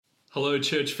Hello,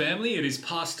 church family. It is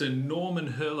Pastor Norman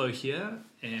Hurlow here,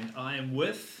 and I am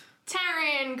with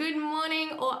Taryn. Good morning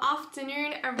or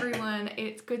afternoon, everyone.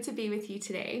 It's good to be with you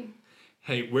today.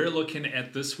 Hey, we're looking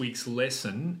at this week's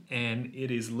lesson, and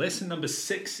it is lesson number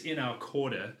 6 in our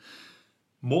quarter.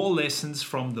 More lessons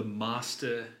from the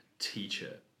Master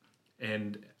Teacher.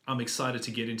 And I'm excited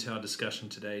to get into our discussion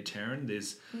today, Taryn.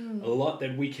 There's a lot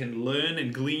that we can learn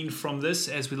and glean from this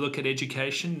as we look at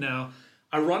education. Now,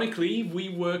 ironically, we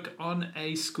work on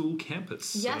a school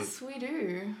campus. Yes, we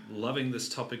do. Loving this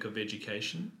topic of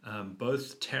education.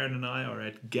 Both Taryn and I are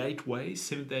at Gateway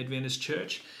Seventh-day Adventist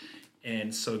Church,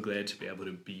 and so glad to be able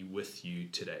to be with you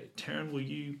today. Taryn, will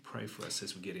you pray for us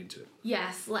as we get into it?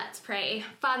 Yes, let's pray.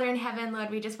 Father in heaven, Lord,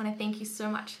 we just want to thank you so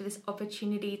much for this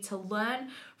opportunity to learn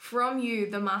from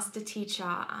you, the Master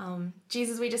Teacher.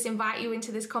 Jesus, we just invite you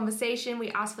into this conversation. We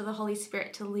ask for the Holy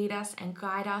Spirit to lead us and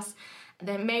guide us.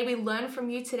 Then may we learn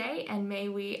from you today, and may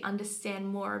we understand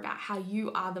more about how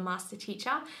you are the Master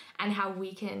Teacher and how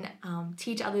we can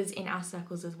teach others in our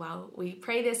circles as well. We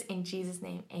pray this in Jesus'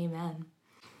 name. Amen.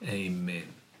 Amen.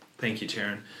 Thank you,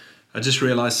 Taryn. I just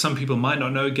realized some people might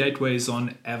not know Gateway is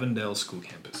on Avondale School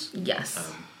Campus.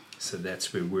 Yes. So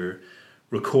that's where we're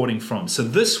recording from. So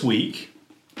this week,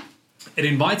 it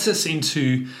invites us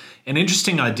into an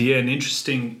interesting idea, an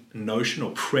interesting notion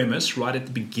or premise right at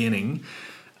the beginning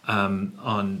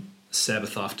on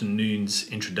Sabbath afternoon's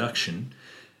introduction.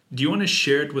 Do you want to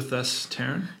share it with us,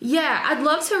 Taryn? Yeah, I'd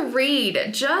love to read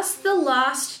just the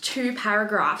last 2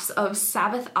 paragraphs of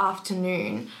Sabbath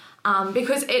afternoon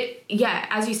because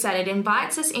as you said, it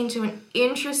invites us into an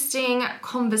interesting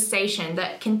conversation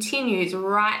that continues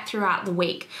right throughout the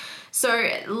week. So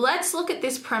let's look at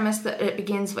this premise that it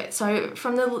begins with. So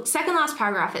from the second last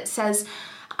paragraph, it says,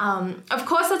 of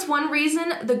course, that's one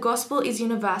reason the gospel is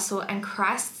universal and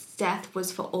Christ's death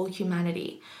was for all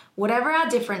humanity. Whatever our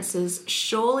differences,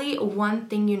 surely one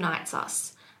thing unites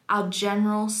us, our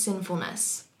general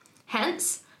sinfulness.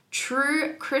 Hence,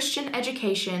 true Christian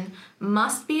education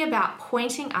must be about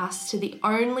pointing us to the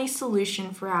only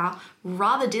solution for our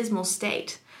rather dismal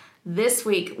state. This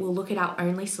week, we'll look at our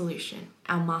only solution,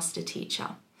 our Master Teacher.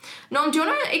 Norm, do you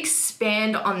want to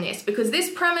expand on this? Because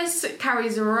this premise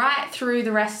carries right through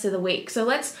the rest of the week. So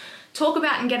let's talk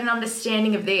about and get an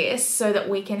understanding of this so that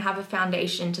we can have a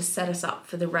foundation to set us up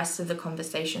for the rest of the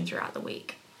conversation throughout the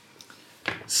week.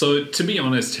 So to be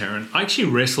honest, Taryn, I actually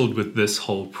wrestled with this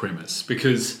whole premise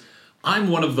because I'm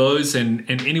one of those, and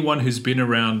anyone who's been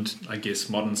around, I guess,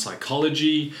 modern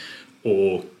psychology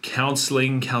or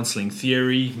counseling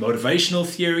theory, motivational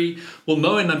theory, will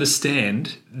know and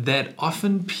understand that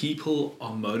often people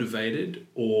are motivated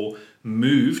or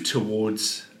move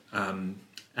towards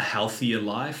a healthier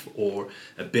life or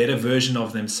a better version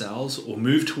of themselves or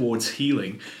move towards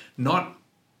healing, not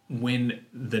when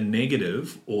the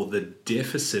negative or the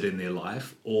deficit in their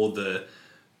life or the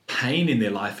pain in their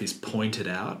life is pointed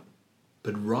out,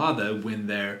 but rather when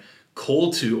they're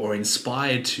called to or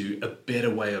inspired to a better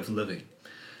way of living.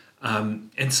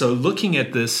 And so looking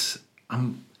at this,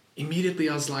 immediately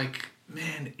I was like,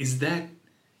 man, is that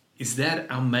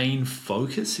our main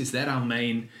focus? Is that our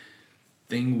main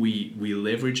thing we're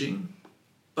leveraging?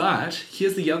 But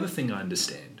here's the other thing I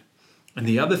understand, and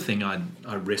the other thing I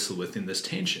wrestle with in this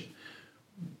tension.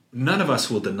 None of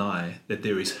us will deny that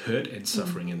there is hurt and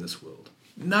suffering in this world.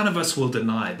 None of us will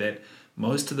deny that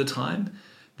most of the time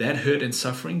that hurt and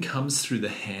suffering comes through the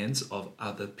hands of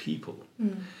other people.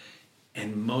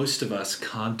 And most of us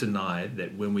can't deny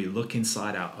that when we look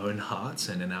inside our own hearts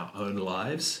and in our own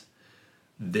lives,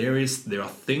 there are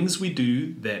things we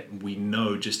do that we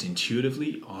know just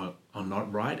intuitively are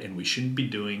not right and we shouldn't be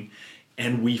doing,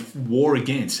 and we war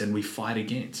against and we fight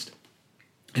against.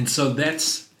 And so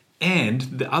and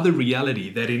the other reality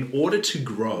that in order to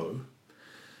grow,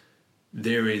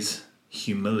 there is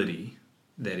humility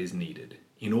that is needed.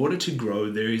 In order to grow,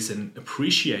 there is an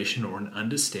appreciation or an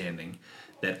understanding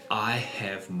that I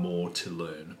have more to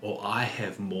learn or I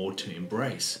have more to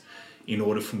embrace in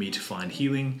order for me to find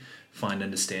healing, find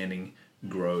understanding,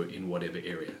 grow in whatever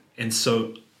area. And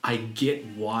so I get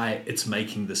why it's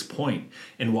making this point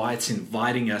and why it's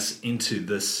inviting us into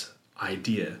this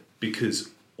idea, because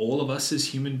all of us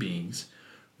as human beings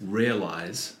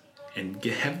realize and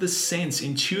have the sense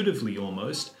intuitively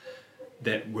almost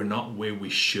that we're not where we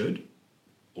should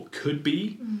or could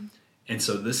be. And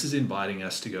so this is inviting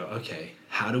us to go, okay,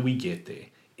 how do we get there?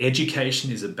 Education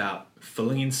is about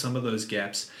filling in some of those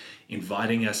gaps,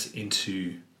 inviting us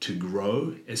to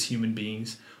grow as human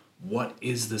beings. What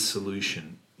is the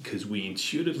solution? Because we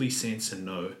intuitively sense and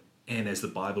know, and as the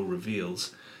Bible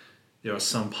reveals, there are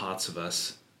some parts of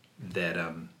us that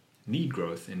need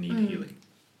growth and need healing.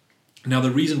 Now,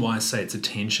 the reason why I say it's a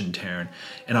tension, Taryn,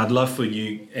 and I'd love for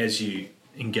you, as you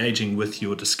engaging with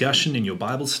your discussion in your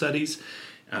Bible studies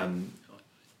on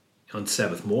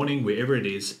Sabbath morning, wherever it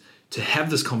is, to have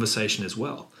this conversation as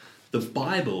well. The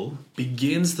Bible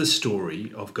begins the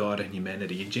story of God and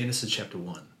humanity in Genesis chapter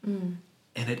 1.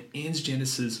 And it ends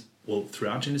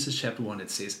throughout Genesis chapter 1, it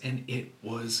says, and it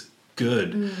was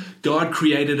good. God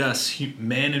created us,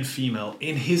 man and female,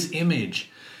 in his image.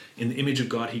 In the image of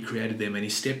God, he created them, and he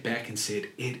stepped back and said,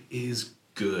 it is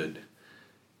good.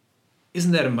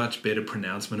 Isn't that a much better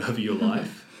pronouncement over your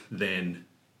life than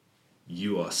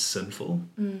you are sinful?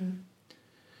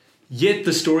 Yet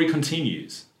the story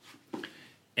continues.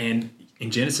 And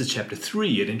in Genesis chapter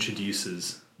 3, it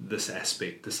introduces this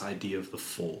aspect, this idea of the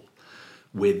fall,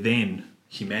 where then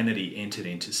humanity entered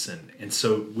into sin. And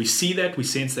so we see that, we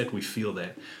sense that, we feel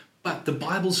that. But the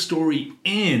Bible story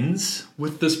ends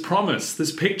with this promise,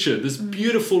 this picture, this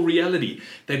beautiful reality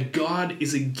that God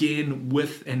is again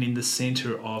with and in the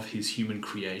center of his human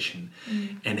creation.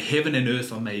 And heaven and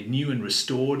earth are made new and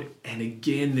restored. And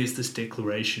again, there's this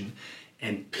declaration,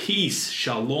 and peace,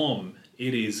 shalom,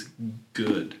 it is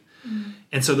good.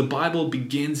 And so the Bible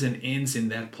begins and ends in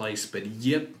that place, but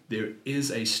yep, there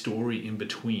is a story in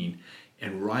between.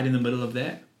 And right in the middle of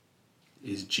that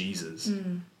is Jesus.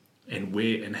 And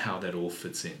where and how that all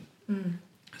fits in.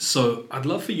 So I'd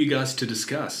love for you guys to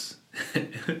discuss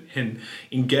and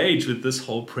engage with this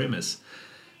whole premise.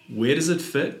 Where does it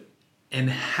fit? And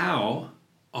how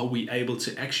are we able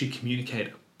to actually communicate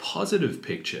a positive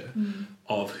picture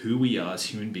of who we are as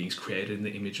human beings created in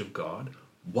the image of God,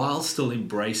 while still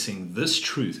embracing this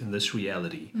truth and this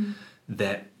reality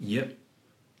that, yep,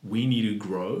 we need to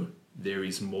grow. There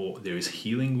is more, there is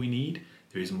healing we need.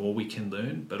 There is more we can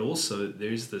learn, but also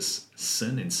there's this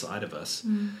sin inside of us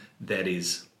that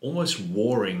is almost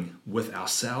warring with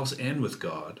ourselves and with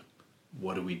God.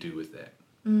 What do we do with that?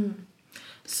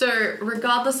 So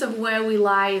regardless of where we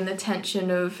lie in the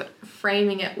tension of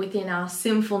framing it within our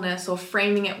sinfulness or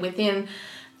framing it within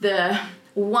the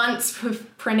once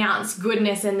pronounced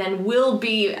goodness and then will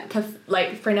be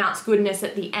pronounced goodness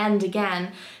at the end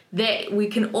again, that we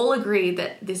can all agree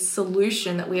that this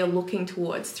solution that we are looking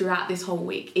towards throughout this whole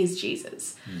week is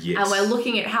Jesus. Yes. And we're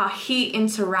looking at how he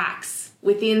interacts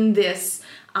within this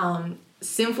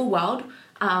sinful world,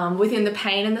 within the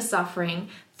pain and the suffering,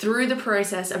 through the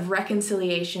process of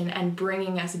reconciliation and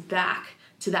bringing us back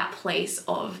to that place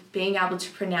of being able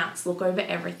to pronounce, look over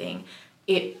everything.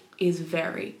 It is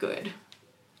very good.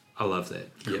 I love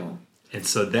that. Cool. Yep. And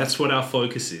so that's what our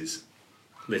focus is.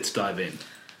 Let's dive in.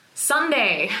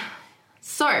 Sunday.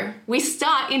 So we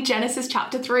start in Genesis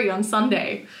chapter 3 on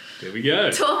Sunday. There we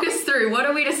go. Talk us through. What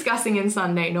are we discussing in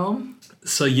Sunday, Norm?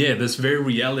 So this very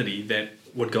reality that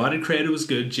what God had created was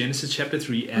good. Genesis chapter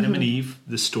 3, Adam and Eve,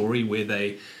 the story where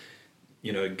they,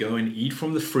 go and eat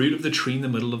from the fruit of the tree in the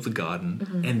middle of the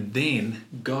garden. And then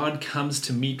God comes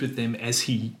to meet with them as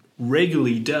he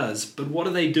regularly does. But what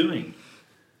are they doing?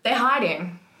 They're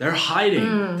hiding. They're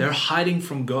hiding. They're hiding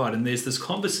from God. And there's this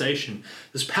conversation,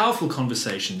 this powerful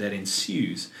conversation that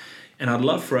ensues. And I'd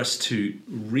love for us to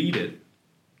read it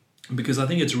because I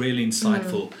think it's really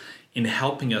insightful in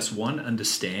helping us, one,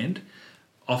 understand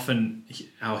often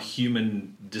our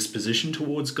human disposition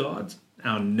towards God,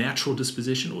 our natural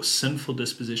disposition or sinful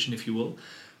disposition, if you will.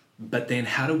 But then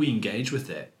how do we engage with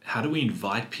that? How do we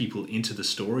invite people into the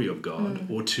story of God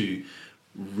or to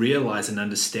realize and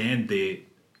understand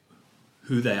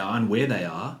who they are and where they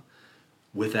are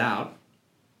without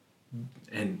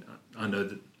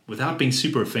being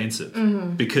super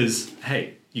offensive. Because,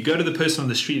 hey, you go to the person on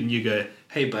the street and you go,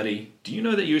 hey, buddy, do you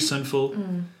know that you're sinful?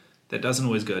 That doesn't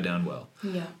always go down well.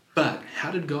 Yeah. But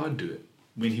how did God do it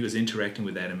when he was interacting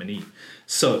with Adam and Eve?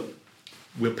 So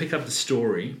we'll pick up the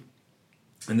story,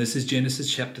 and this is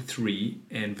Genesis chapter 3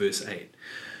 and verse 8.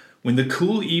 When the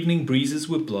cool evening breezes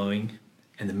were blowing,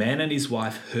 and the man and his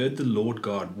wife heard the Lord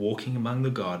God walking among the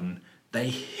garden, they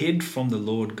hid from the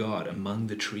Lord God among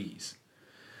the trees.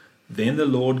 Then the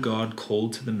Lord God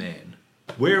called to the man,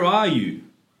 "Where are you?"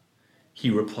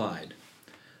 He replied,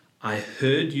 "I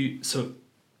heard you." So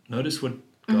notice what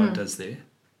God does there.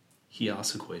 He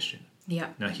asks a question. Yeah.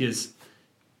 Now do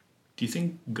you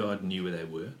think God knew where they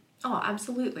were? Oh,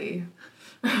 absolutely.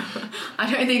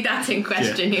 I don't think that's in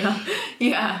question here.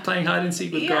 Yeah. Playing hide and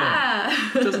seek with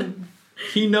God.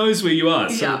 He knows where you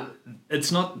are. So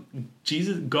it's not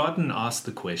Jesus. God didn't ask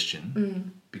the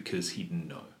question because he didn't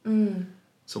know.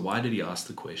 So why did he ask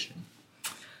the question?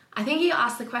 I think he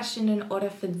asked the question in order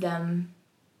for them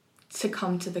to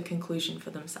come to the conclusion for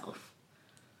themselves.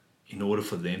 In order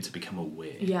for them to become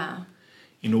aware. Yeah.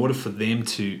 In order for them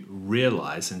to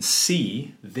realize and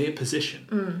see their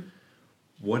position.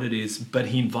 what it is, but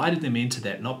he invited them into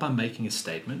that not by making a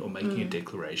statement or making a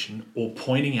declaration or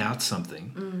pointing out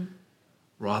something,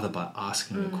 rather by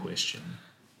asking a question.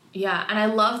 Yeah, and I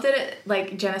love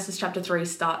that Genesis chapter 3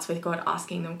 starts with God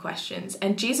asking them questions,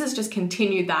 and Jesus just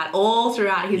continued that all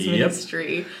throughout his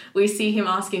ministry. We see him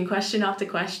asking question after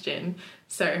question.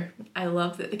 So I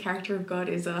love that the character of God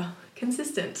is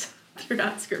consistent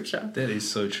throughout Scripture. That is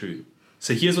so true.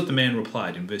 So here's what the man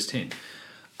replied in verse 10.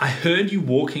 I heard you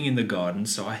walking in the garden,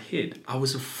 so I hid. I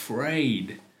was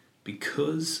afraid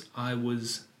because I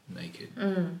was naked.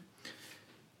 And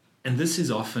this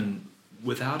is often,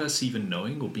 without us even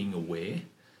knowing or being aware,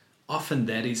 often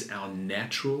that is our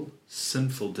natural,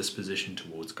 sinful disposition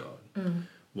towards God.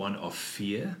 One of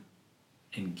fear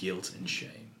and guilt and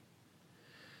shame.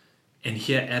 And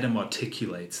here Adam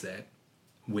articulates that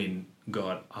when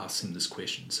God asks him this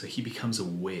question. So he becomes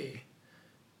aware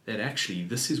that actually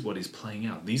this is what is playing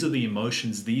out. These are the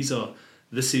emotions.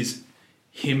 This is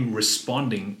him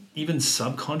responding even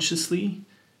subconsciously,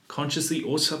 consciously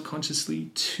or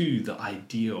subconsciously, to the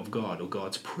idea of God or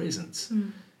God's presence.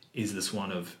 Is this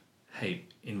one of, hey,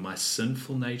 in my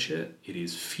sinful nature, it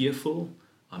is fearful,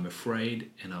 I'm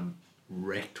afraid, and I'm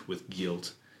wrecked with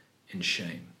guilt and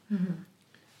shame.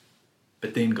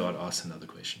 But then God asks another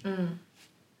question.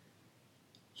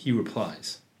 He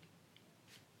replies,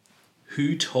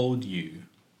 who told you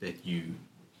that you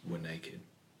were naked?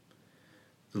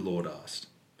 The Lord asked,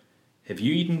 have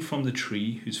you eaten from the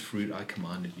tree whose fruit I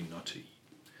commanded you not to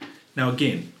eat? Now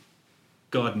again,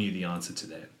 God knew the answer to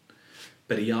that.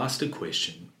 But he asked a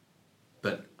question.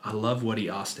 But I love what he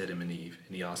asked Adam and Eve.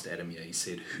 And he asked Adam, he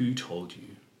said, who told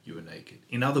you you were naked?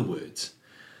 In other words,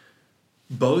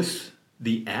 both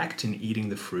the act in eating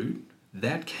the fruit,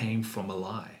 that came from a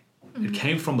lie. It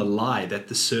came from a lie that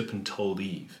the serpent told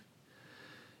Eve.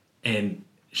 And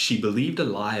she believed a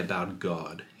lie about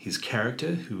God, his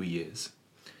character, who he is.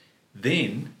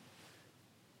 Then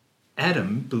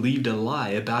Adam believed a lie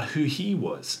about who he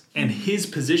was and his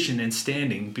position and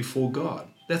standing before God.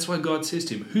 That's why God says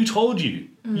to him, who told you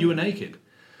you were naked?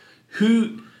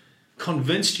 Who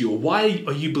convinced you? Or why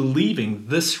are you believing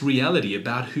this reality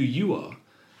about who you are?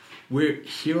 Where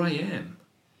here I am.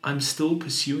 I'm still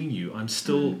pursuing you. I'm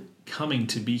still coming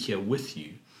to be here with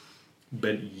you.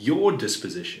 But your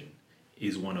disposition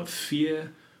is one of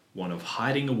fear, one of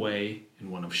hiding away, and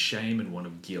one of shame and one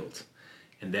of guilt.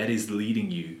 And that is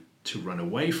leading you to run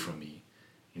away from me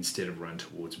instead of run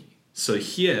towards me. So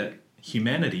here,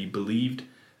 humanity believed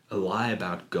a lie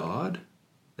about God.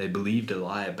 They believed a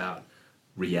lie about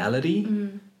reality.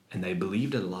 And they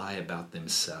believed a lie about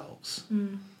themselves.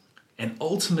 And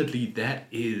ultimately, that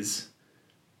is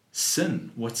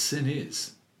sin, what sin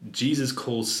is. Jesus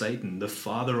calls Satan the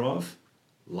father of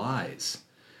lies,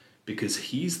 because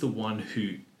he's the one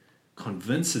who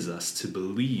convinces us to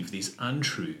believe these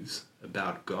untruths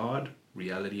about God,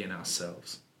 reality, and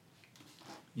ourselves.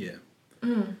 Yeah.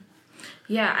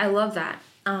 Yeah, I love that.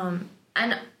 And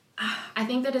I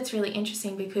think that it's really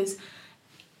interesting because,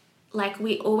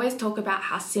 we always talk about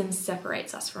how sin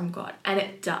separates us from God, and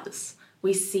it does.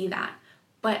 We see that.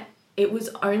 But it was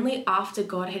only after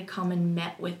God had come and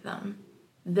met with them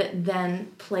that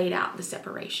then played out the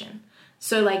separation.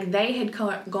 So they had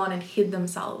gone and hid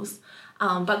themselves,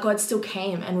 but God still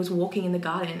came and was walking in the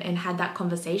garden and had that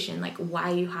conversation,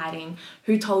 why are you hiding?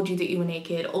 Who told you that you were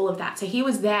naked? All of that. So he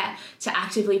was there to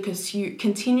actively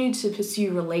continue to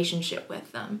pursue relationship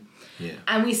with them. Yeah.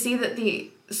 And we see that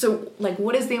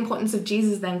what is the importance of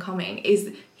Jesus then coming?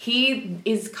 Is he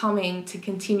is coming to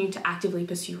continue to actively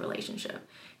pursue relationship.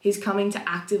 He's coming to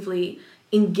actively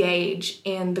engage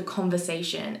in the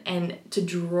conversation and to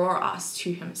draw us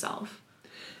to himself.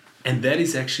 And that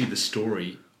is actually the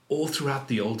story all throughout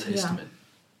the Old Testament.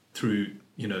 Through,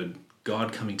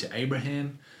 God coming to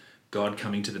Abraham, God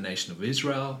coming to the nation of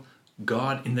Israel,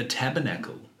 God in the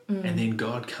tabernacle, and then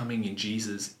God coming in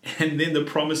Jesus, and then the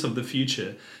promise of the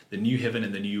future, the new heaven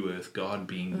and the new earth, God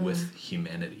being with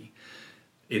humanity.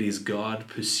 It is God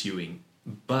pursuing,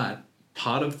 but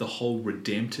part of the whole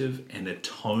redemptive and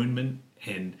atonement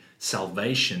and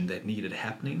salvation that needed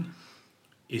happening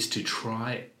is to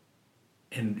try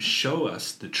and show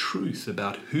us the truth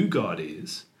about who God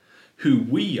is, who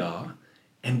we are,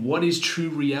 and what is true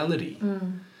reality.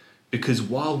 Because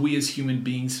while we as human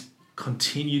beings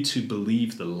continue to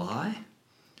believe the lie,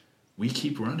 we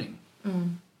keep running. I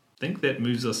think that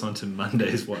moves us on to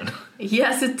Monday's one.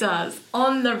 Yes, it does.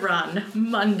 On the run,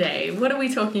 Monday. What are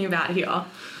we talking about here?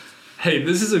 Hey,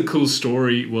 this is a cool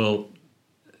story. Well,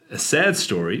 a sad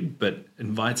story, but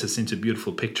invites us into a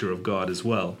beautiful picture of God as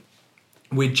well,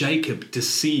 where Jacob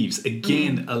deceives,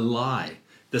 again, a lie,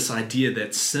 this idea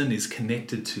that sin is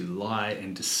connected to lie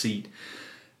and deceit,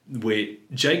 where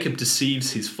Jacob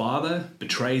deceives his father,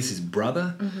 betrays his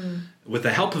brother with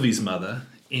the help of his mother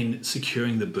in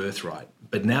securing the birthright.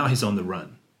 But now he's on the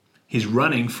run. He's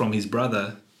running from his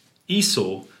brother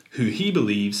Esau, who he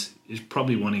believes is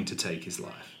probably wanting to take his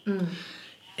life.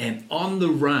 And on the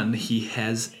run, he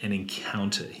has an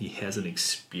encounter. He has an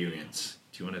experience.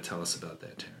 Do you want to tell us about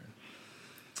that,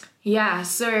 Taryn? Yeah,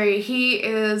 so he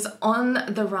is on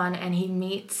the run and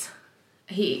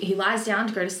he lies down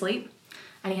to go to sleep,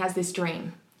 and he has this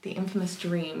dream, the infamous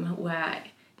dream where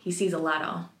he sees a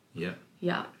ladder. Yeah.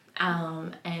 Yeah.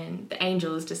 And the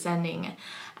angel is descending.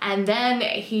 And then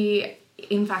he,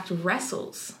 in fact,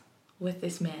 wrestles with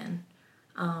this man,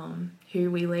 who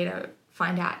we later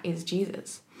find out is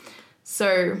Jesus.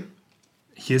 So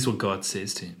here's what God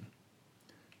says to him.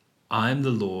 I'm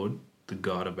the Lord, the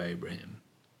God of Abraham.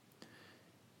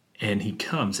 And he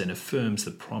comes and affirms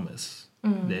the promise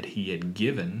that he had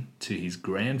given to his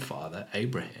grandfather,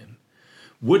 Abraham,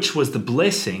 which was the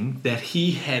blessing that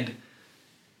he had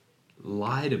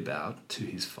lied about to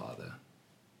his father.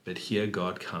 But here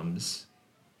God comes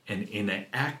and in an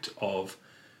act of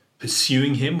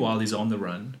pursuing him while he's on the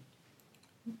run,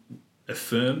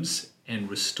 affirms and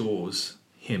restores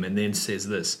him, and then says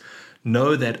this,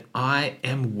 know that I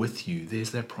am with you.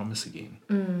 There's that promise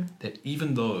again. That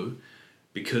even though,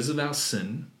 because of our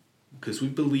sin, because we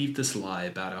believe this lie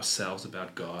about ourselves,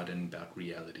 about God, and about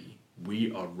reality,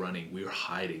 we are running, we're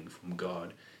hiding from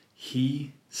God,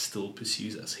 he still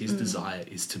pursues us. His desire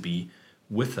is to be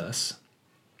with us.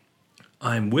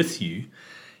 I'm with you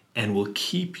and will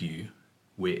keep you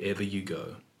wherever you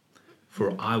go.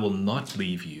 For I will not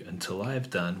leave you until I have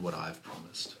done what I've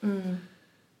promised. And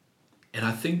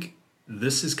I think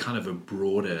this is kind of a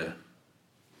broader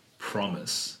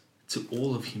promise to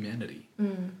all of humanity,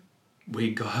 where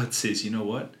God says, you know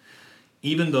what?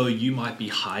 Even though you might be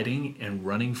hiding and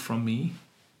running from me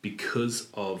because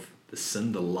of the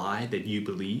sin, the lie that you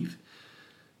believe,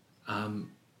 I'm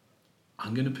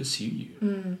going to pursue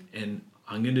you. And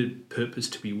I'm going to purpose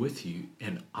to be with you,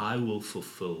 and I will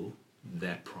fulfill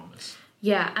that promise.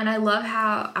 Yeah, and I love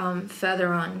how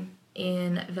further on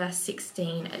in verse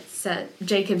 16,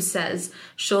 Jacob says,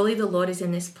 surely the Lord is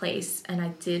in this place, and I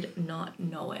did not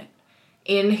know it.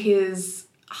 In his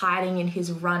hiding, in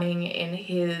his running, in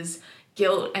his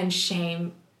guilt and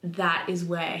shame, that is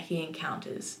where he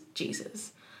encounters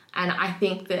Jesus. And I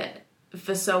think that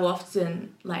for so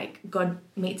often, like, God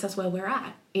meets us where we're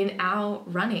at. In our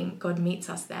running, God meets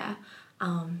us there.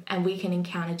 And we can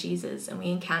encounter Jesus, and we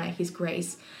encounter his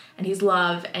grace and his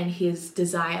love and his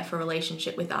desire for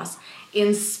relationship with us,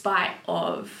 in spite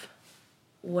of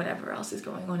whatever else is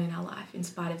going on in our life, in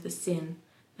spite of the sin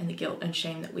and the guilt and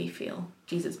shame that we feel.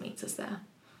 Jesus meets us there.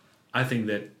 I think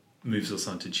that moves us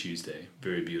on to Tuesday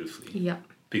very beautifully. Yep.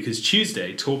 Because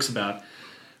Tuesday talks about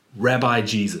Rabbi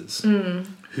Jesus,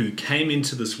 who came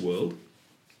into this world,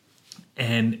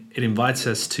 and it invites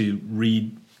us to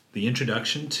read the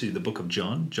introduction to the book of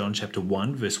John chapter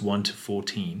 1, verse 1 to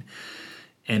 14.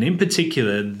 And in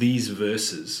particular, these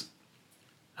verses,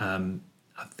 I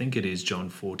think it is John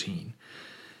 14,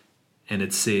 and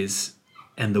it says,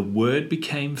 and the Word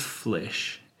became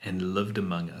flesh and lived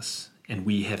among us, and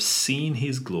we have seen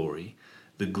his glory,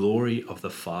 the glory of the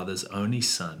Father's only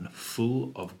Son,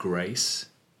 full of grace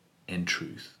and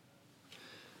truth.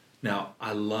 Now,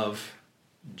 I love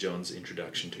John's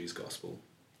introduction to his gospel.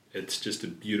 It's just a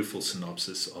beautiful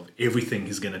synopsis of everything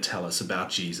he's going to tell us about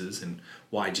Jesus and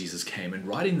why Jesus came. And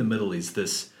right in the middle is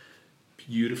this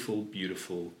beautiful,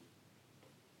 beautiful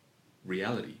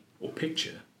reality or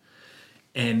picture.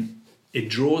 And it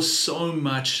draws so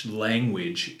much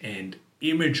language and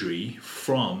imagery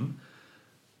from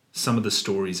some of the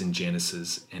stories in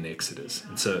Genesis and Exodus.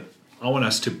 And so I want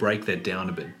us to break that down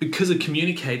a bit, because it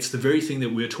communicates the very thing that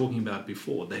we were talking about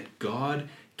before, that God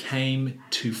came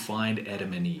to find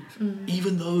Adam and Eve,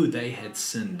 even though they had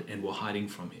sinned and were hiding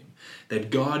from him. That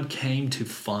God came to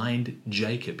find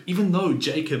Jacob, even though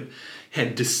Jacob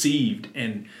had deceived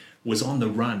and was on the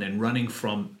run and running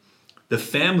from the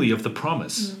family of the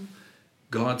promise.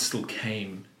 God still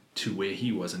came to where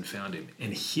he was and found him.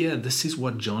 And here, this is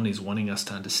what John is wanting us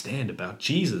to understand about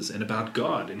Jesus and about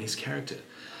God and his character.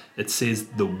 It says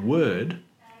the Word.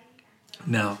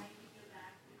 Now,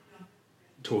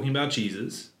 talking about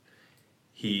Jesus,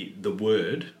 the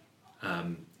Word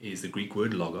is the Greek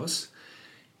word logos,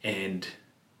 and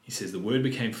he says the Word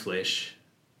became flesh.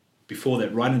 Before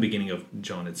that, right in the beginning of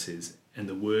John, it says, and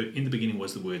the Word, in the beginning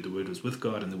was the Word was with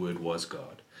God, and the Word was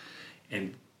God.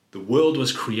 And the world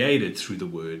was created through the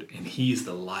Word, and he is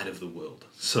the light of the world.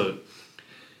 So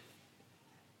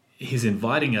he's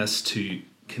inviting us to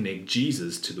connect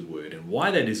Jesus to the Word. And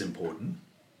why that is important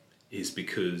is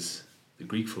because the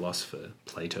Greek philosopher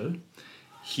Plato,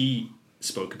 he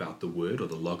spoke about the Word or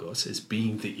the Logos as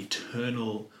being the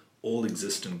eternal,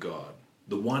 all-existent God,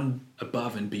 the one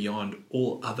above and beyond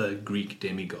all other Greek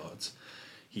demigods.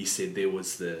 He said there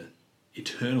was the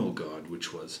eternal God,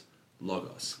 which was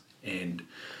Logos. And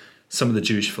some of the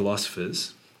Jewish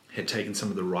philosophers had taken some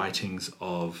of the writings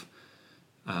of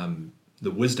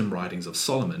the wisdom writings of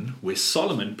Solomon, where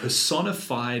Solomon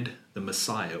personified the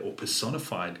Messiah or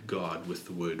personified God with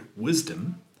the word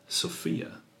wisdom,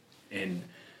 Sophia. And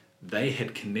they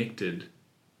had connected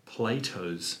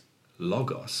Plato's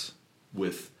Logos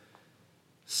with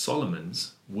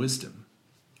Solomon's wisdom.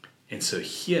 And so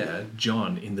here,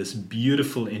 John, in this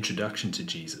beautiful introduction to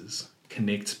Jesus,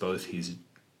 connects both his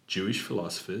Jewish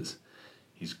philosophers,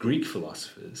 his Greek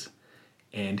philosophers,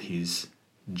 and his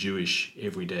Jewish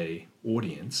everyday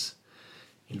audience,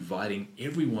 inviting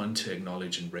everyone to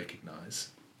acknowledge and recognize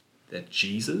that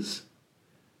Jesus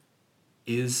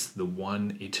is the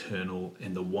one eternal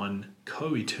and the one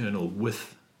co-eternal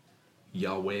with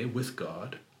Yahweh, with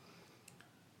God,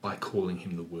 by calling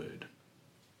him the Word.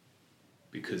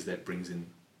 Because that brings in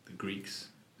the Greeks,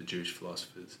 the Jewish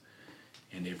philosophers,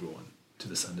 and everyone to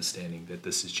this understanding that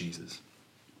this is Jesus.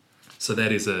 So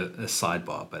that is a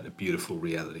sidebar, but a beautiful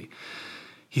reality.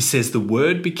 He says the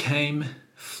Word became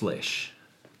flesh.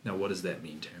 Now, what does that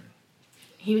mean, Taryn?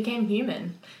 He became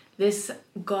human. This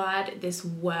God, this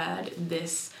Word,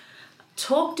 this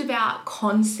talked about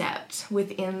concept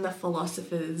within the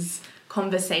philosophers'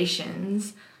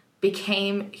 conversations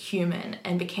became human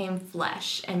and became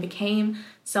flesh and became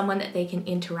someone that they can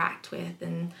interact with.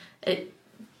 And it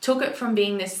took it from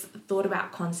being this thought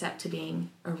about concept to being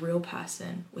a real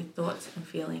person with thoughts and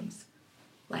feelings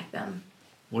like them.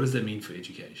 What does that mean for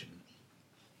education?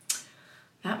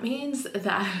 That means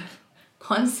that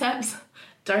concepts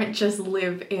don't just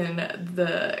live in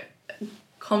the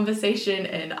conversation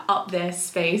and up there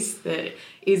space that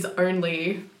is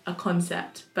only a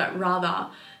concept, but rather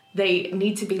they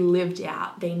need to be lived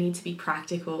out, they need to be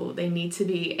practical, they need to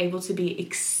be able to be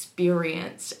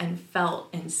experienced and felt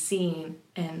and seen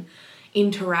and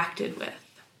interacted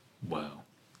with. Wow,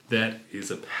 that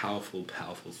is a powerful,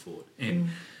 powerful thought. And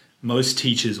most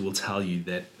teachers will tell you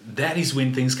that that is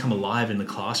when things come alive in the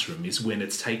classroom, is when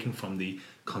it's taken from the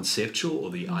conceptual or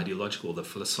the ideological or the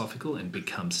philosophical and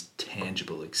becomes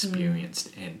tangible, experienced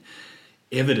and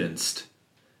evidenced.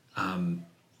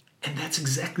 And that's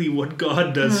exactly what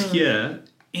God does here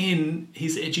in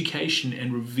his education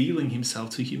and revealing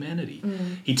himself to humanity.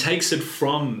 He takes it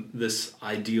from this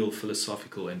ideal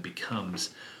philosophical and becomes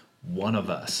one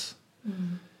of us.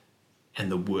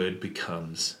 And the Word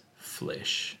becomes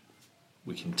flesh.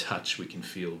 We can touch, we can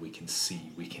feel, we can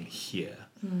see, we can hear.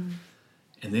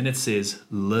 And then it says,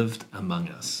 lived among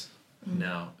us.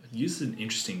 Now, it uses an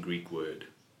interesting Greek word.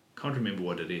 Can't remember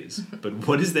what it is. But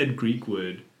what does that Greek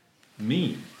word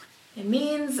mean? It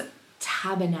means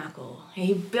tabernacle.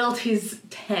 He built his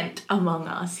tent among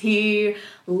us. He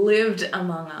lived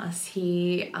among us.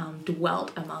 He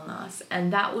dwelt among us.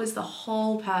 And that was the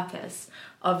whole purpose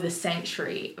of the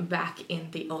sanctuary back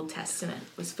in the Old Testament,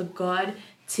 was for God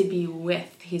to be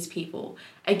with his people.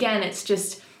 Again, it's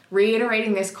just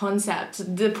reiterating this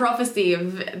concept, the prophecy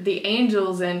of the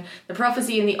angels and the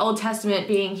prophecy in the Old Testament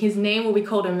being his name will be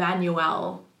called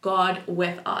Emmanuel, God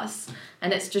with us.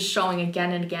 And it's just showing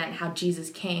again and again how Jesus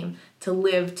came to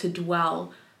live, to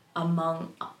dwell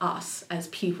among us as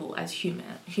people, as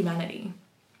humanity.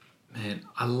 Man,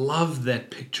 I love that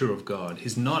picture of God.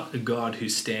 He's not a God who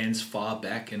stands far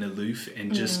back and aloof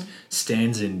and just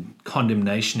stands in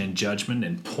condemnation and judgment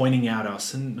and pointing out our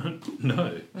sin.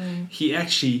 No. He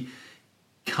actually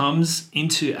comes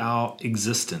into our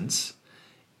existence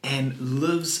and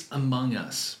lives among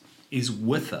us, is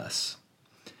with us.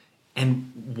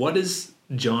 And what does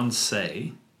John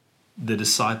say the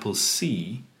disciples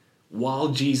see while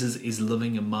Jesus is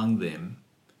living among them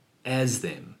as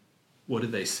them? What do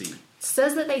they see? It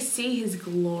says that they see his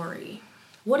glory.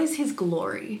 What is his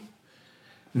glory?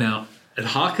 Now, it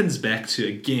harkens back to,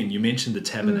 again, you mentioned the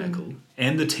tabernacle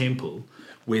and the temple,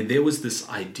 where there was this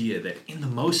idea that in the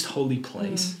most holy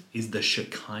place is the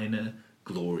Shekinah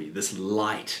glory, this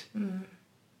light.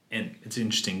 And it's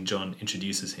interesting, John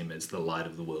introduces him as the light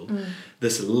of the world.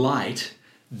 This light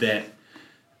that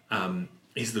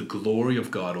is the glory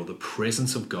of God or the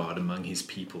presence of God among his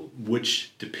people,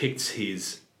 which depicts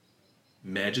his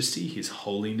majesty, his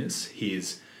holiness,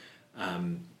 his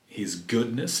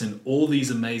goodness, and all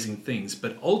these amazing things.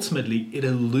 But ultimately, it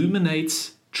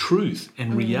illuminates truth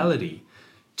and reality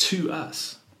to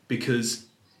us, because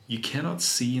you cannot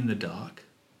see in the dark,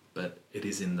 but it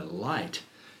is in the light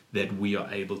that we are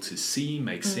able to see,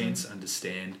 make sense,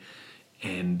 understand,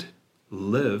 and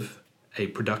live a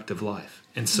productive life.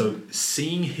 And so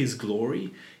seeing his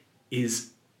glory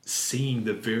is seeing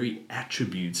the very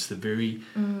attributes, the very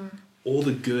all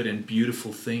the good and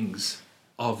beautiful things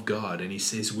of God. And he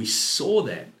says we saw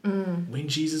that when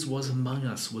Jesus was among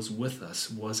us, was with us,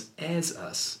 was as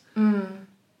us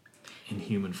in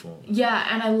human form. Yeah,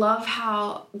 and I love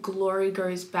how glory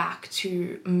goes back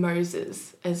to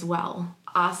Moses as well.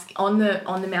 Ask on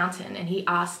the mountain, and he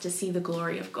asked to see the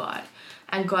glory of God.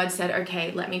 And God said,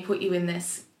 okay, let me put you in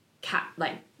this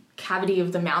cavity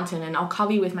of the mountain, and I'll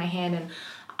cover you with my hand,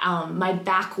 and my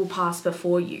back will pass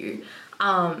before you.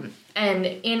 And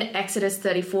in Exodus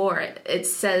 34, it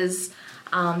says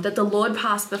that the Lord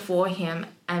passed before him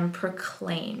and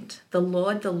proclaimed, the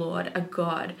Lord, a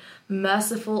God,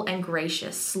 merciful and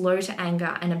gracious, slow to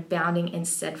anger and abounding in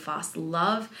steadfast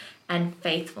love and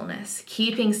faithfulness,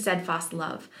 keeping steadfast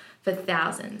love for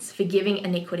thousands, forgiving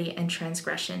iniquity and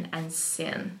transgression and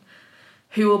sin,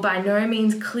 who will by no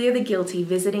means clear the guilty,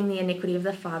 visiting the iniquity of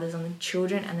the fathers on the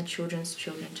children and the children's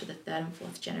children to the third and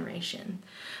fourth generation.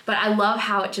 But I love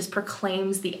how it just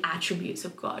proclaims the attributes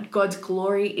of God. God's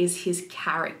glory is his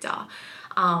character.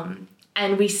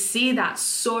 And we see that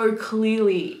so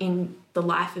clearly in the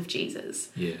life of Jesus.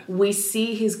 Yeah. We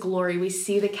see his glory. We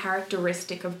see the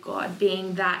characteristic of God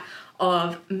being that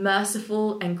of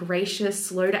merciful and gracious,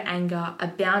 slow to anger,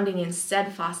 abounding in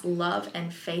steadfast love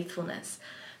and faithfulness,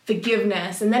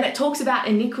 forgiveness. And then it talks about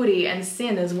iniquity and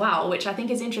sin as well, which I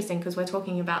think is interesting because we're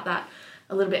talking about that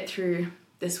a little bit through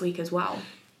this week as well.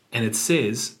 And it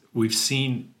says we've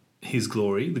seen his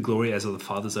glory, the glory as of the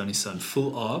Father's only Son,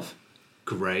 full of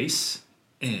grace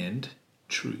and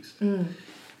truth.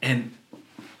 And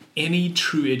any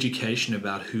true education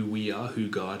about who we are, who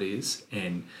God is,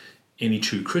 and any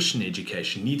true Christian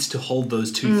education needs to hold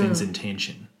those two things in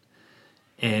tension.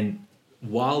 And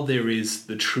while there is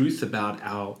the truth about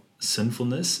our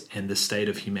sinfulness and the state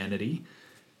of humanity,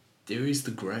 there is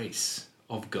the grace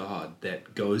of God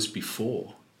that goes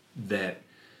before, that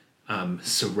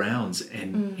surrounds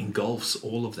and engulfs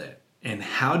all of that. And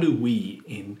how do we,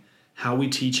 in how we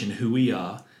teach and who we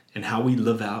are and how we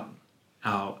live out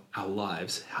our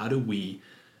lives, how do we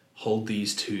hold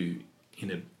these two in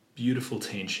a beautiful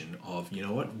tension of, you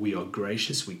know what, we are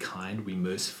gracious, we kind, we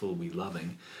merciful, we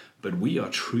loving, but we are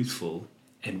truthful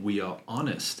and we are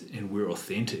honest and we're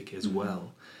authentic as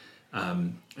well.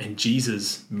 And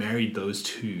Jesus married those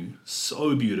two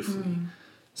so beautifully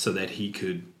so that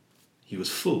he was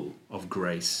full of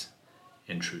grace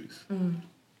and truth.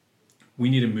 We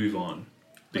need to move on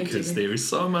because there is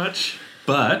so much.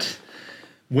 But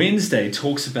Wednesday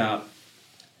talks about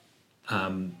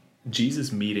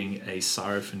Jesus meeting a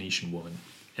Syrophoenician woman.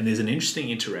 And there's an interesting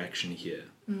interaction here.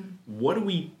 What do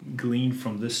we glean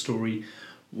from this story?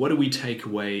 What do we take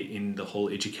away in the whole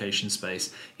education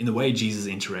space, in the way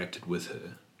Jesus interacted with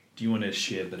her? Do you want to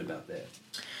share a bit about that?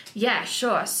 Yeah,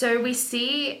 sure. So we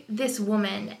see this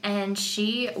woman, and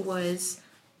she was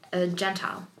a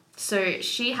Gentile. So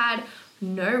she had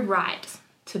no right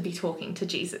to be talking to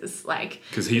Jesus.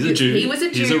 Because he's a Jew. He was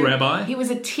a Jew. He's a rabbi. He was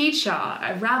a teacher,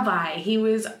 a rabbi. He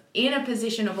was in a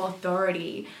position of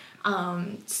authority.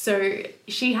 So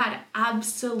she had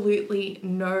absolutely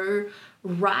no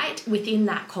right within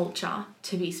that culture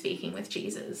to be speaking with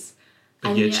Jesus.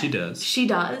 But yet she does. She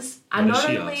does. And not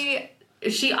only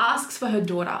she asks for her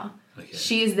daughter. Okay.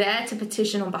 She is there to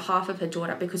petition on behalf of her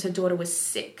daughter because her daughter was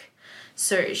sick.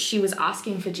 So she was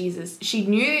asking for Jesus.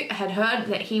 She had heard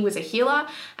that he was a healer,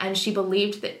 and she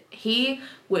believed that he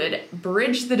would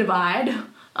bridge the divide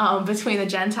between the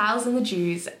Gentiles and the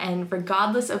Jews, and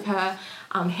regardless of her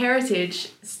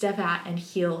heritage, step out and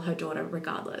heal her daughter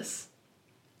regardless.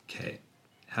 Okay.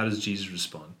 How does Jesus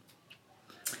respond?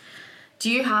 Do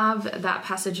you have that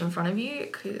passage in front of you?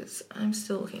 Because I'm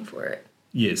still looking for it.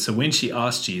 Yeah, so when she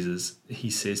asked Jesus, he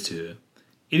says to her,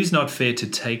 "It is not fair to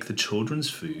take the children's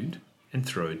food and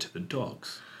throw it to the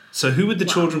dogs." So who would the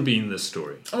children be in this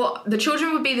story? Well, the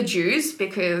children would be the Jews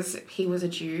because he was a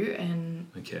Jew, and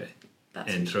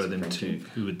and throw them to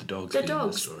who would the dogs be in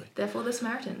the story? Therefore the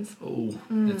Samaritans. Oh,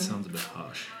 that sounds a bit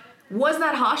harsh. Was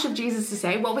that harsh of Jesus to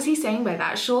say? What was he saying by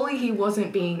that? Surely he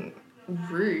wasn't being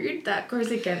rude. That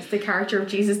goes against the character of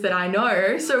Jesus that I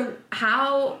know. So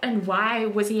how and why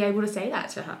was he able to say that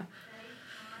to her?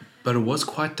 But it was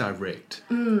quite direct.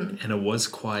 And it was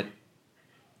quite,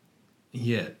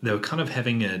 they were kind of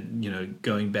having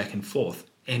going back and forth.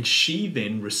 And she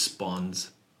then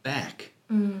responds back.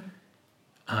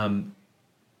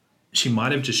 She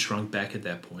might have just shrunk back at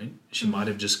that point. She might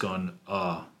have just gone,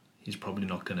 he's probably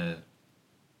not going to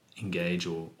engage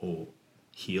or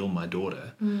heal my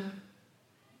daughter.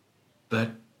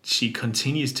 But she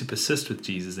continues to persist with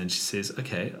Jesus, and she says,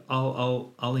 okay,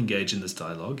 I'll engage in this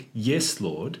dialogue. Yes,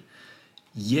 Lord,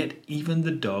 yet even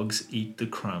the dogs eat the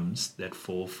crumbs that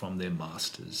fall from their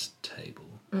master's table.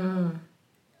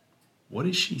 What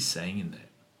is she saying in that?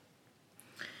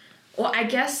 Well, I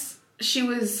guess she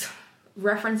was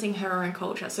referencing her own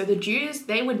culture. So the Jews,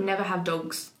 they would never have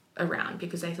dogs around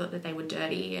because they thought that they were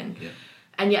dirty, and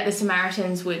yet the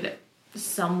Samaritans would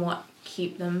somewhat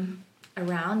keep them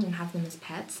around and have them as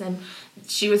pets. And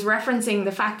she was referencing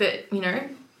the fact that,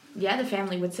 the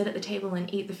family would sit at the table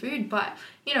and eat the food, but,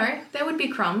 there would be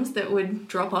crumbs that would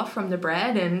drop off from the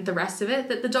bread and the rest of it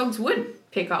that the dogs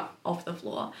would pick up off the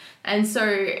floor. And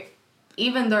so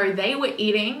even though they were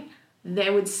eating,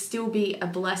 there would still be a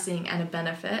blessing and a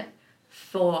benefit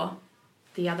for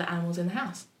the other animals in the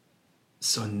house.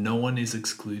 So no one is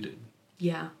excluded.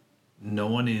 Yeah. No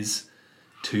one is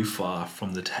too far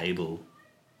from the table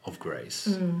of grace.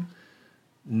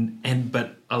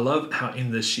 But I love how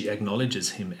in this she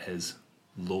acknowledges him as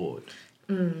Lord.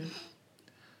 And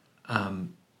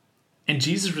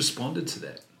Jesus responded to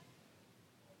that.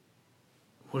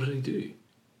 What did he do?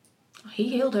 He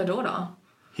healed her daughter.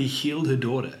 He healed her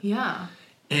daughter. Yeah.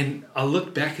 And I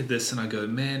look back at this and I go,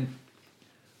 man,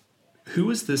 who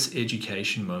was this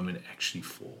education moment actually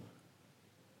for?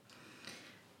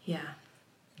 Yeah.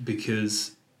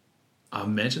 Because I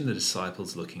imagine the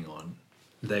disciples looking on,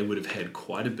 they would have had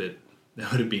quite a bit, they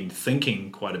would have been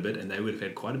thinking quite a bit, and they would have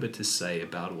had quite a bit to say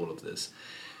about all of this.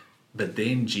 But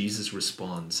then Jesus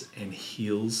responds and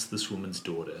heals this woman's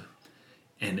daughter,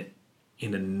 and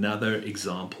in another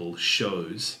example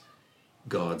shows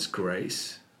God's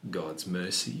grace, God's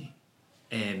mercy,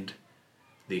 and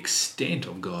the extent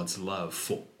of God's love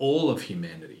for all of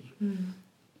humanity,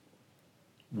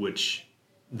 which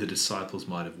the disciples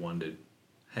might have wondered,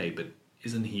 hey, but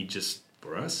isn't he just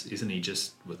for us? Isn't he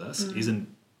just with us? Isn't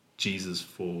Jesus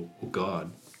or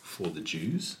God for the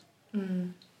Jews?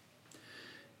 And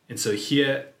so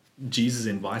here, Jesus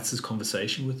invites this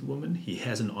conversation with the woman. He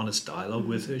has an honest dialogue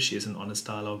with her. She has an honest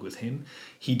dialogue with him.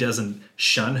 He doesn't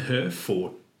shun her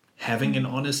for having an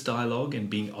honest dialogue and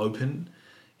being open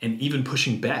and even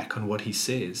pushing back on what he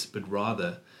says, but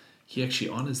rather he actually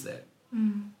honors that.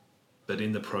 But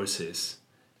in the process,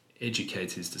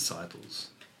 educates his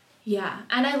disciples. Yeah,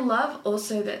 and I love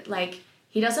also that,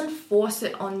 he doesn't force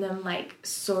it on them,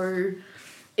 so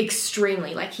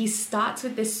extremely. He starts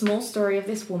with this small story of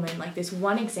this woman, this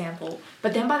one example,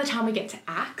 but then by the time we get to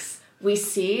Acts, we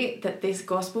see that this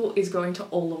gospel is going to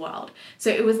all the world. So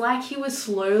it was like he was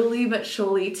slowly but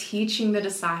surely teaching the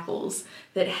disciples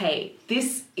that, hey,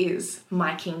 this is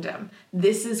my kingdom.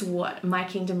 This is what my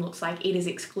kingdom looks like. It is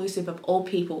exclusive of all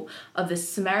people, of the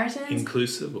Samaritans.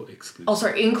 Inclusive or exclusive? Oh,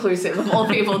 sorry, inclusive of all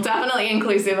people. Definitely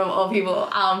inclusive of all people.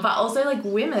 But also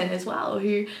women as well,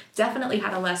 who definitely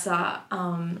had a lesser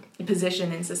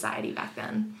position in society back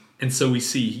then. And so we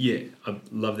see, I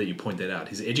love that you point that out.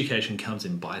 His education comes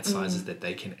in bite sizes that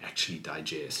they can actually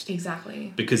digest.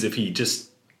 Exactly. Because if he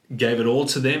just gave it all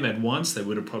to them at once, they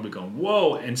would have probably gone,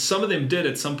 whoa. And some of them did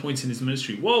at some points in his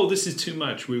ministry. Whoa, this is too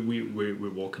much. We're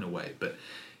walking away. But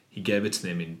he gave it to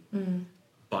them in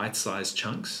bite-sized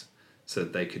chunks so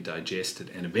that they could digest it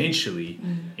and eventually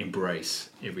embrace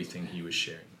everything he was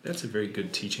sharing. That's a very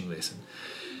good teaching lesson.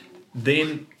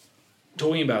 Then,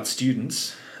 talking about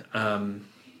students,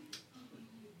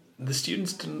 the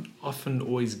students didn't often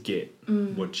always get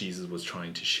what Jesus was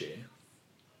trying to share.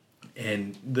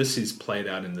 And this is played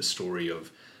out in the story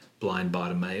of blind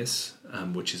Bartimaeus,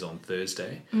 which is on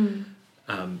Thursday.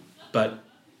 But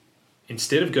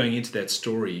instead of going into that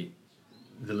story,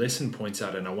 the lesson points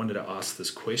out, and I wanted to ask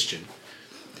this question: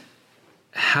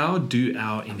 how do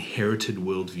our inherited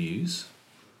worldviews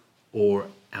or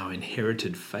our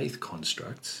inherited faith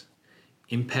constructs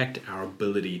impact our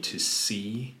ability to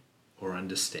see or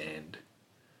understand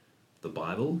the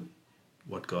Bible,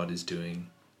 what God is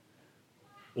doing,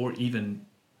 or even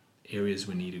areas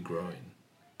we need to grow in?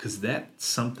 Because that's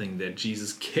something that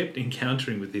Jesus kept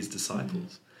encountering with his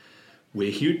disciples, where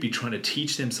he would be trying to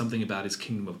teach them something about his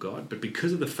kingdom of God, but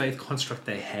because of the faith construct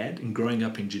they had in growing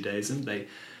up in Judaism, they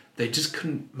just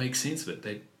couldn't make sense of it.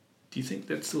 Do you think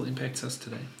that still impacts us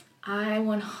today? I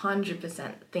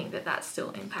 100% think that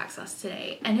still impacts us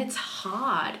today. And it's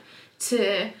hard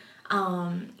to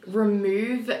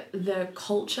remove the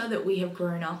culture that we have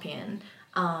grown up in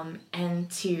and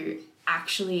to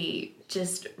actually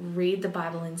just read the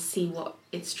Bible and see what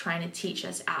it's trying to teach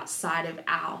us outside of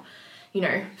our,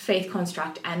 faith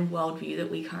construct and worldview that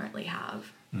we currently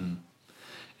have.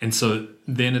 And so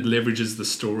then it leverages the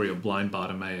story of blind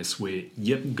Bartimaeus where,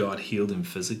 yep, God healed him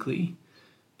physically,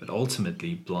 but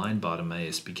ultimately blind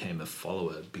Bartimaeus became a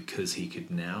follower because he could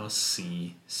now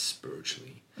see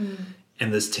spiritually.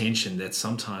 And this tension that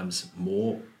sometimes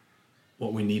more,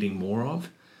 what we're needing more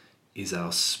of is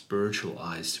our spiritual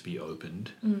eyes to be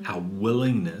opened, our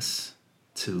willingness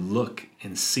to look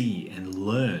and see and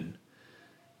learn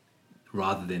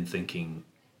rather than thinking,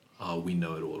 oh, we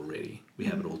know it already. We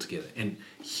have it all together. And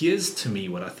here's to me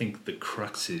what I think the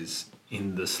crux is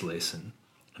in this lesson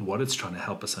and what it's trying to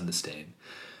help us understand.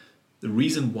 The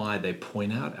reason why they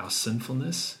point out our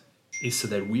sinfulness is so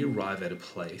that we arrive at a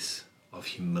place of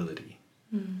humility.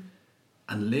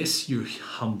 Unless you're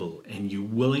humble and you're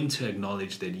willing to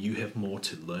acknowledge that you have more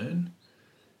to learn,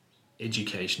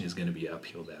 education is going to be an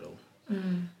uphill battle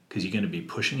because you're going to be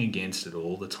pushing against it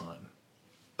all the time.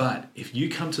 But if you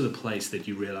come to the place that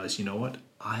you realize, you know what,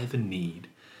 I have a need.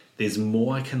 There's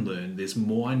more I can learn. There's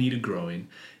more I need to grow in.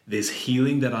 There's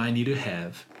healing that I need to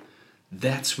have.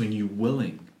 That's when you're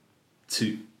willing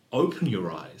to open your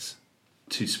eyes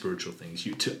to spiritual things,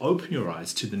 to open your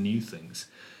eyes to the new things,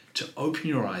 to open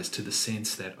your eyes to the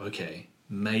sense that, okay,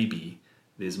 maybe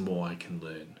there's more I can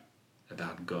learn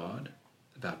about God,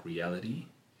 about reality,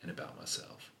 and about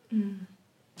myself.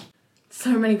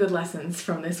 So many good lessons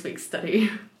from this week's study.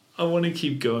 I want to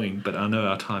keep going, but I know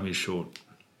our time is short.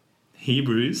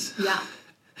 Hebrews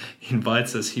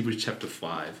invites us, Hebrews chapter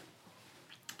 5,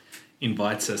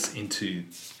 invites us into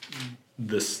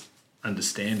this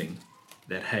understanding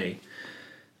that, hey,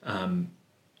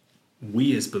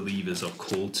 we as believers are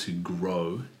called to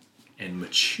grow and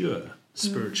mature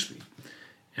spiritually.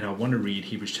 And I want to read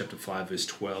Hebrews chapter 5, verse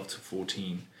 12 to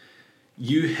 14.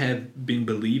 You have been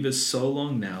believers so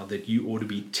long now that you ought to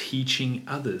be teaching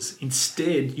others.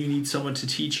 Instead, you need someone to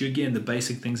teach you again the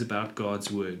basic things about God's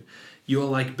word. You are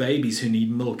like babies who need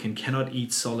milk and cannot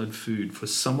eat solid food, for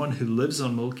someone who lives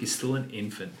on milk is still an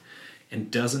infant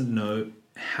and doesn't know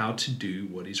how to do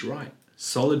what is right.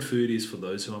 Solid food is for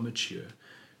those who are mature,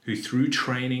 who through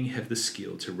training have the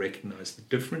skill to recognize the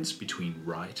difference between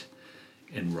right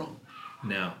and wrong.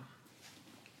 Now,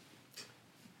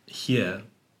 here,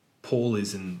 Paul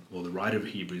the writer of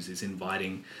Hebrews is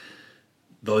inviting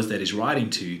those that he's writing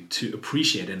to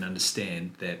appreciate and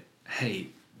understand that, hey,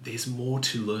 there's more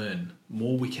to learn,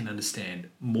 more we can understand,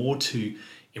 more to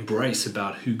embrace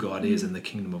about who God is and the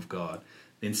kingdom of God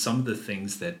than some of the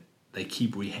things that they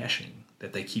keep rehashing,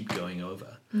 that they keep going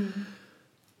over.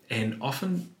 And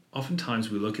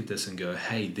oftentimes we look at this and go,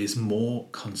 hey, there's more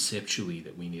conceptually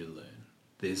that we need to learn.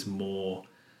 There's more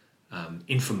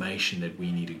information that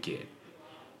we need to get.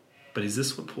 But is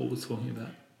this what Paul was talking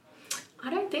about? I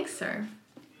don't think so.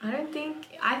 I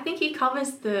think he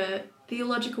covers the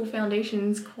theological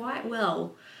foundations quite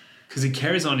well. Because he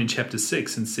carries on in chapter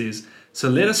 6 and says, so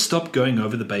let us stop going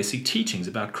over the basic teachings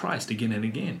about Christ again and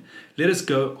again. Let us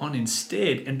go on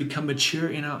instead and become mature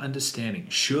in our understanding.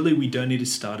 Surely we don't need to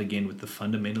start again with the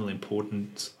fundamental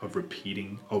importance of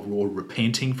repenting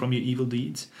from your evil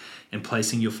deeds and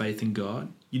placing your faith in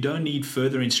God. You don't need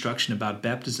further instruction about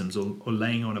baptisms or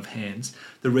laying on of hands,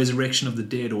 the resurrection of the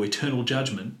dead or eternal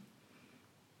judgment.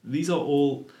 These are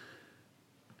all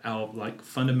our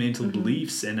fundamental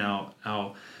beliefs and our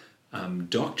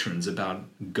doctrines about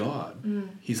God.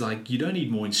 He's like, you don't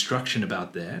need more instruction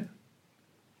about that.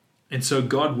 And so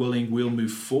God willing, we'll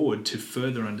move forward to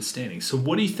further understanding. So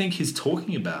what do you think he's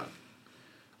talking about?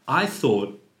 I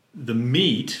thought the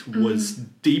meat was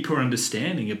deeper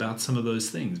understanding about some of those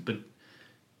things, but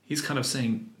he's kind of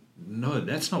saying, no,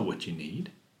 that's not what you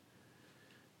need.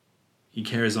 He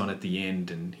carries on at the end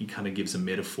and he kind of gives a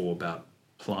metaphor about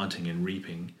planting and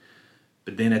reaping.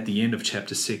 But then at the end of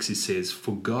chapter 6, he says,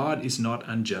 for God is not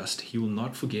unjust. He will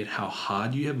not forget how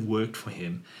hard you have worked for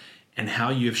him and how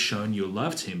you have shown your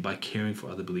love to him by caring for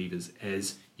other believers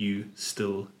as you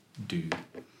still do.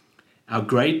 Our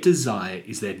great desire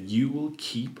is that you will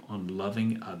keep on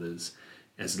loving others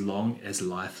as long as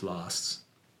life lasts,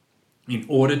 in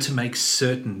order to make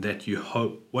certain that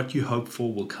what you hope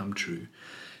for will come true.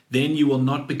 Then you will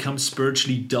not become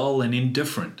spiritually dull and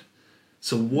indifferent.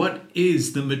 So what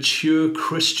is the mature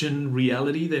Christian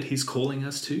reality that he's calling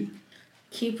us to?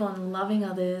 Keep on loving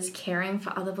others, caring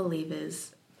for other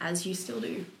believers, as you still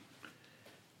do.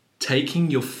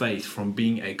 Taking your faith from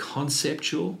being a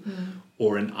conceptual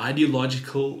or an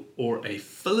ideological or a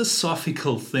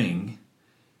philosophical thing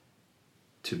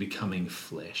to becoming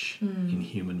flesh in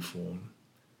human form,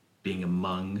 being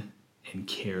among and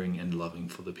caring and loving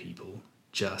for the people,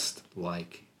 just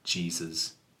like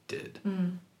Jesus did.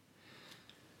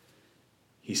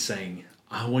 He's saying,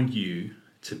 I want you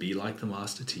to be like the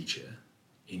master teacher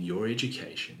in your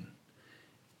education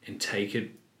and take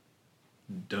it.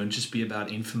 Don't just be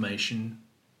about information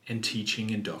and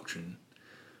teaching and doctrine,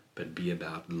 but be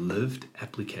about lived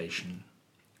application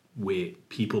where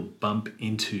people bump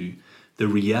into the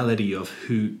reality of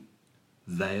who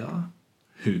they are,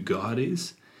 who God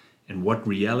is, and what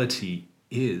reality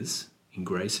is in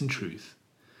grace and truth,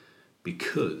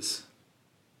 because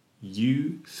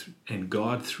you and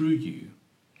God through you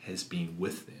has been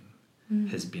with them,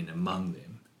 has been among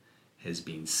them, has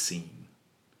been seen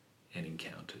and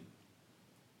encountered.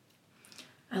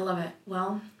 I love it.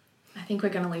 Well, I think we're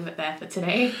going to leave it there for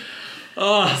today.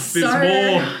 Oh, there's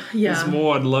more. Yeah. There's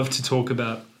more I'd love to talk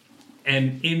about.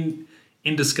 And in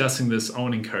discussing this, I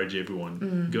want to encourage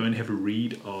everyone, go and have a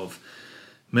read of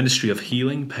Ministry of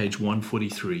Healing, page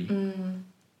 143,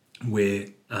 where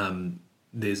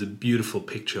there's a beautiful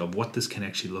picture of what this can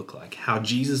actually look like, how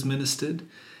Jesus ministered,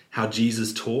 how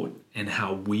Jesus taught, and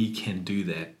how we can do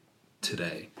that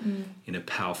today in a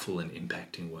powerful and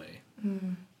impacting way.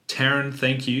 Taryn,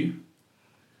 thank you.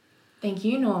 Thank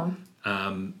you, Norm.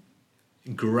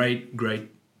 Great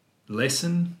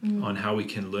lesson on how we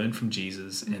can learn from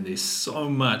Jesus, and there's so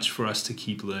much for us to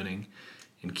keep learning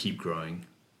and keep growing.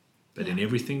 But in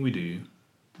everything we do,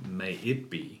 may it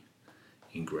be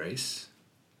in grace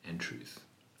and truth.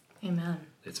 Amen.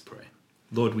 Let's pray.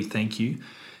 Lord, we thank you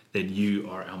that you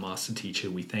are our master teacher.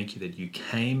 We thank you that you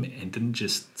came and didn't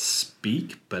just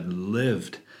speak, but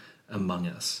lived among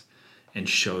us and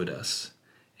showed us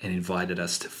and invited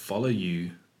us to follow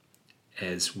you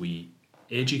as we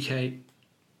educate,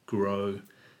 grow,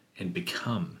 and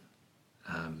become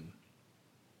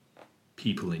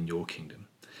people in your kingdom.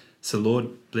 So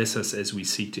Lord, bless us as we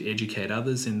seek to educate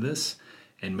others in this,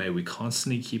 and may we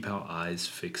constantly keep our eyes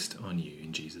fixed on you.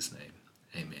 In Jesus' name,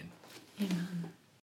 amen. Amen.